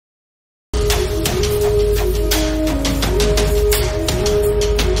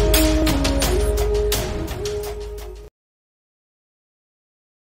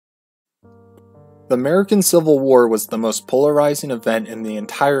The American Civil War was the most polarizing event in the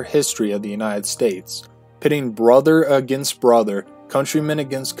entire history of the United States, pitting brother against brother, countrymen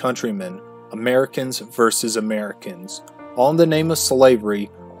against countrymen, Americans versus Americans, all in the name of slavery,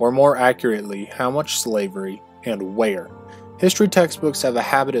 or more accurately, how much slavery and where. History textbooks have a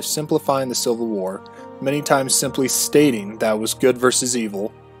habit of simplifying the Civil War, many times simply stating that it was good versus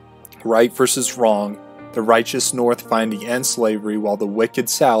evil, right versus wrong, the righteous North fighting to end slavery while the wicked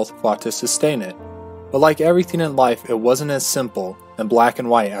South fought to sustain it. But like everything in life, it wasn't as simple and black and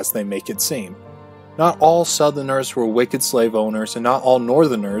white as they make it seem. Not all Southerners were wicked slave owners, and not all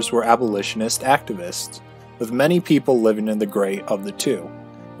Northerners were abolitionist activists, with many people living in the gray of the two.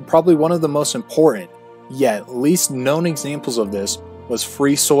 And probably one of the most important, yet least known examples of this was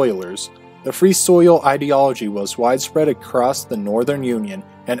Free Soilers. The Free Soil ideology was widespread across the Northern Union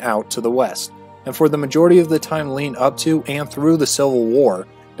and out to the West, and for the majority of the time leading up to and through the Civil War,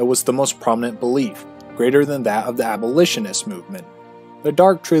 it was the most prominent belief, greater than that of the abolitionist movement. The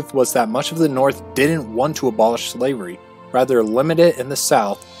dark truth was that much of the North didn't want to abolish slavery, rather limit it in the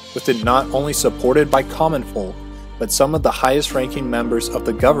South, with it not only supported by common folk, but some of the highest ranking members of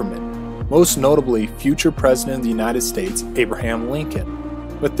the government, most notably future President of the United States, Abraham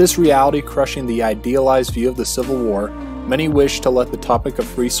Lincoln. With this reality crushing the idealized view of the Civil War, many wish to let the topic of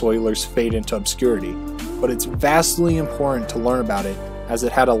Free Soilers fade into obscurity, but it's vastly important to learn about it, as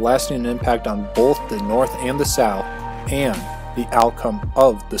it had a lasting impact on both the North and the South, and the outcome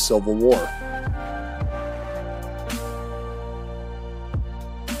of the Civil War.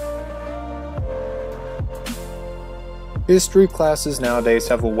 History classes nowadays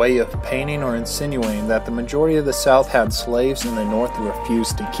have a way of painting or insinuating that the majority of the South had slaves and the North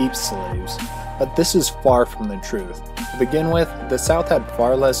refused to keep slaves, but this is far from the truth. To begin with, the South had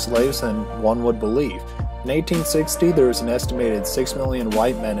far less slaves than one would believe. In 1860, there was an estimated 6 million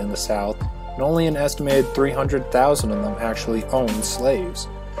white men in the South, and only an estimated 300,000 of them actually owned slaves.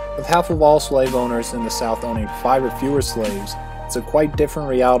 With half of all slave owners in the South owning 5 or fewer slaves, it's a quite different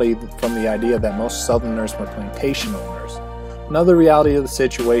reality from the idea that most Southerners were plantation owners. Another reality of the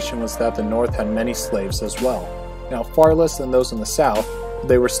situation was that the North had many slaves as well. Now, far less than those in the South, but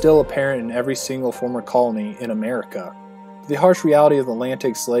they were still apparent in every single former colony in America. The harsh reality of the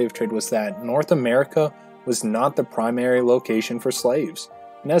Atlantic slave trade was that North America was not the primary location for slaves.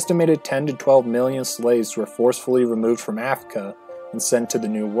 An estimated 10 to 12 million slaves were forcefully removed from Africa and sent to the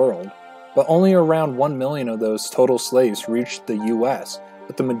New World, but only around 1 million of those total slaves reached the US,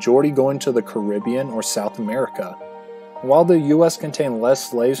 with the majority going to the Caribbean or South America. And while the US contained less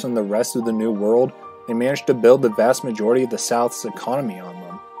slaves than the rest of the New World, they managed to build the vast majority of the South's economy on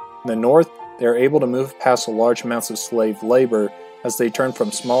them. In the North, they were able to move past the large amounts of slave labor as they turned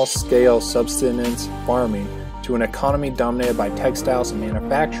from small-scale subsistence farming to an economy dominated by textiles and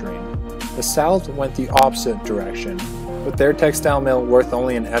manufacturing. The South went the opposite direction, with their textile mill worth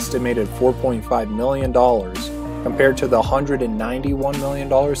only an estimated $4.5 million compared to the $191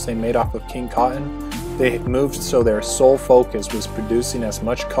 million they made off of King Cotton. They had moved so their sole focus was producing as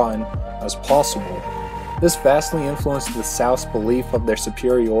much cotton as possible. This vastly influenced the South's belief of their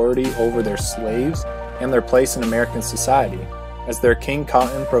superiority over their slaves and their place in American society, as their King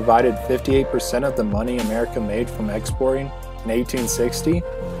Cotton provided 58% of the money America made from exporting in 1860.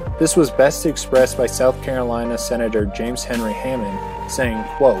 This was best expressed by South Carolina Senator James Henry Hammond, saying,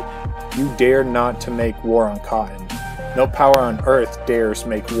 quote, "You dare not to make war on cotton. No power on earth dares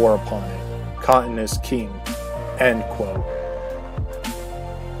make war upon it. Cotton is king." End quote.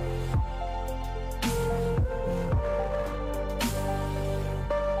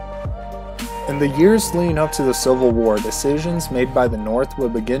 In the years leading up to the Civil War, decisions made by the North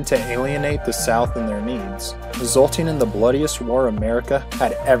would begin to alienate the South and their needs, resulting in the bloodiest war America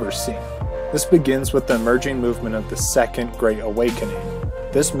had ever seen. This begins with the emerging movement of the Second Great Awakening.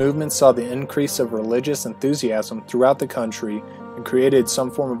 This movement saw the increase of religious enthusiasm throughout the country and created some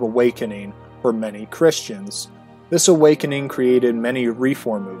form of awakening for many Christians. This awakening created many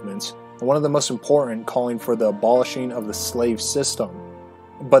reform movements, and one of the most important calling for the abolishing of the slave system.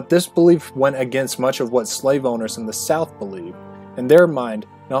 But this belief went against much of what slave owners in the South believed. In their mind,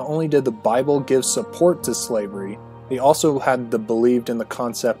 not only did the Bible give support to slavery, they also had believed in the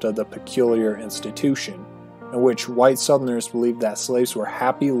concept of the peculiar institution, in which white Southerners believed that slaves were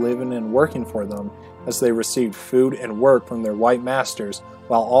happy living and working for them, as they received food and work from their white masters,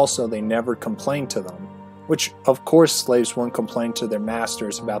 while also they never complained to them. Which, of course, slaves wouldn't complain to their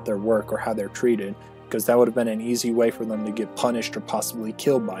masters about their work or how they're treated, because that would have been an easy way for them to get punished or possibly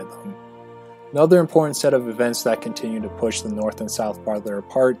killed by them. Another important set of events that continue to push the North and South farther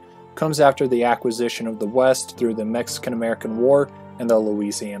apart comes after the acquisition of the West through the Mexican-American War and the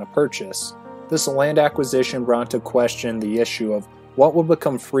Louisiana Purchase. This land acquisition brought into question the issue of what would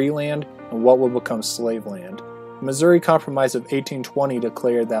become free land and what would become slave land. The Missouri Compromise of 1820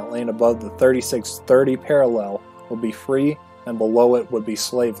 declared that land above the 3630 parallel would be free and below it would be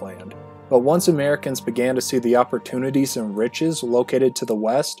slave land. But once Americans began to see the opportunities and riches located to the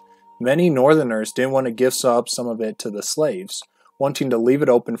west, many Northerners didn't want to give up some of it to the slaves, wanting to leave it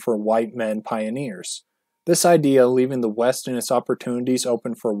open for white men pioneers. This idea, leaving the West and its opportunities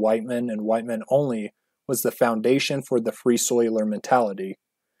open for white men and white men only, was the foundation for the free soiler mentality.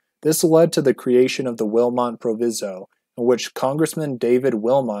 This led to the creation of the Wilmot Proviso, in which Congressman David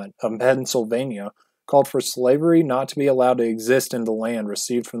Wilmot of Pennsylvania called for slavery not to be allowed to exist in the land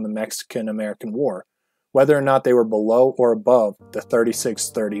received from the Mexican-American War, whether or not they were below or above the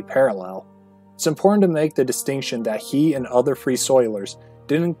 3630 parallel. It's important to make the distinction that he and other free soilers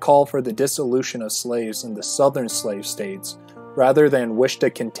didn't call for the dissolution of slaves in the southern slave states, rather than wish to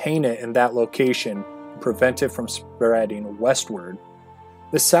contain it in that location and prevent it from spreading westward.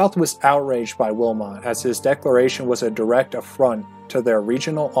 The South was outraged by Wilmot, as his declaration was a direct affront to their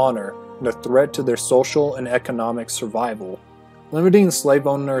regional honor and a threat to their social and economic survival. Limiting slave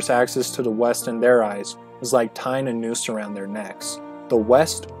owners' access to the West in their eyes was like tying a noose around their necks. The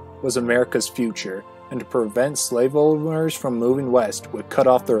West was America's future, and to prevent slave owners from moving west would cut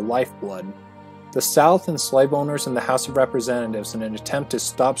off their lifeblood. The South and slave owners in the House of Representatives, in an attempt to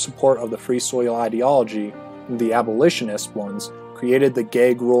stop support of the free soil ideology, and the abolitionist ones, created the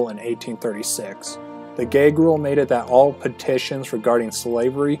gag rule in 1836. The gag rule made it that all petitions regarding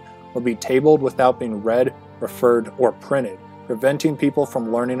slavery would be tabled without being read, referred, or printed, preventing people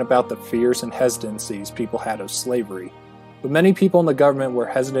from learning about the fears and hesitancies people had of slavery. But many people in the government were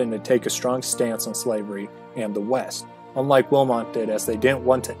hesitant to take a strong stance on slavery and the West, unlike Wilmot did, as they didn't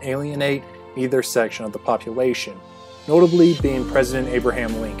want to alienate either section of the population, notably being President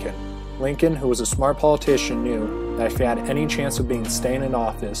Abraham Lincoln. Lincoln, who was a smart politician, knew that if he had any chance of staying in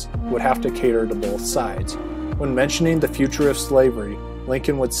office, would have to cater to both sides. When mentioning the future of slavery,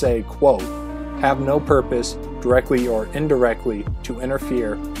 Lincoln would say, quote, "have no purpose, directly or indirectly, to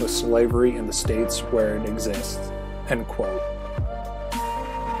interfere with slavery in the states where it exists," end quote.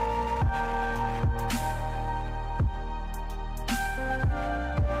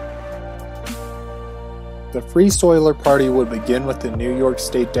 The Free Soiler Party would begin with the New York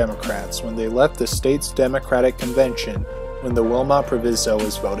State Democrats when they left the state's Democratic Convention when the Wilmot Proviso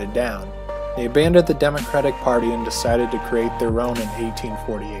was voted down. They abandoned the Democratic Party and decided to create their own in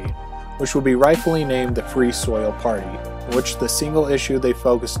 1848, which would be rightfully named the Free Soil Party, in which the single issue they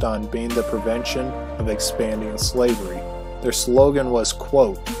focused on being the prevention of expanding slavery. Their slogan was,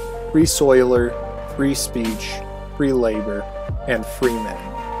 quote, "free soiler, free speech, free labor, and free men,"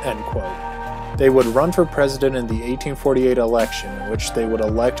 end quote. They would run for president in the 1848 election, in which they would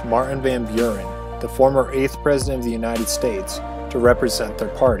elect Martin Van Buren, the former 8th President of the United States, to represent their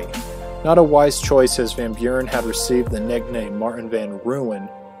party. Not a wise choice, as Van Buren had received the nickname Martin Van Ruin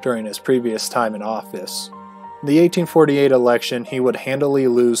during his previous time in office. In the 1848 election, he would handily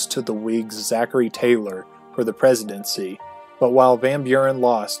lose to the Whigs Zachary Taylor for the presidency, but while Van Buren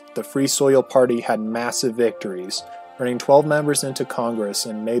lost, the Free Soil Party had massive victories, earning 12 members into Congress,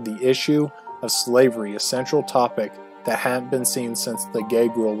 and made the issue of slavery a central topic that hadn't been seen since the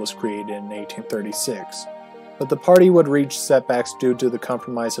gag rule was created in 1836. But the party would reach setbacks due to the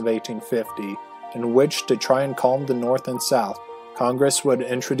Compromise of 1850, in which, to try and calm the North and South, Congress would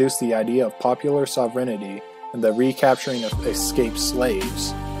introduce the idea of popular sovereignty and the recapturing of escaped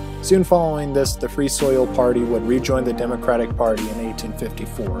slaves. Soon following this, the Free Soil Party would rejoin the Democratic Party in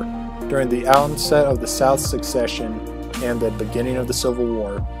 1854. During the onset of the South's secession and the beginning of the Civil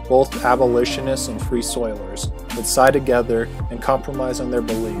War, both abolitionists and free soilers would side together and compromise on their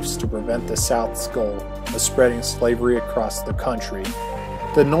beliefs to prevent the South's goal of spreading slavery across the country.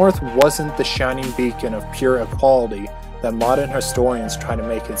 The North wasn't the shining beacon of pure equality that modern historians try to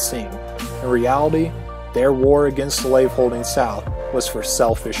make it seem. In reality, their war against slaveholding South was for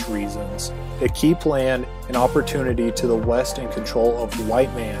selfish reasons, to keep land and opportunity to the West in control of the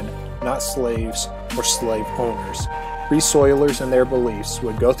white man, not slaves or slave owners. Free soilers and their beliefs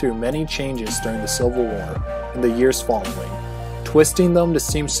would go through many changes during the Civil War and the years following, twisting them to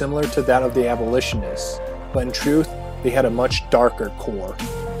seem similar to that of the abolitionists, but in truth, they had a much darker core.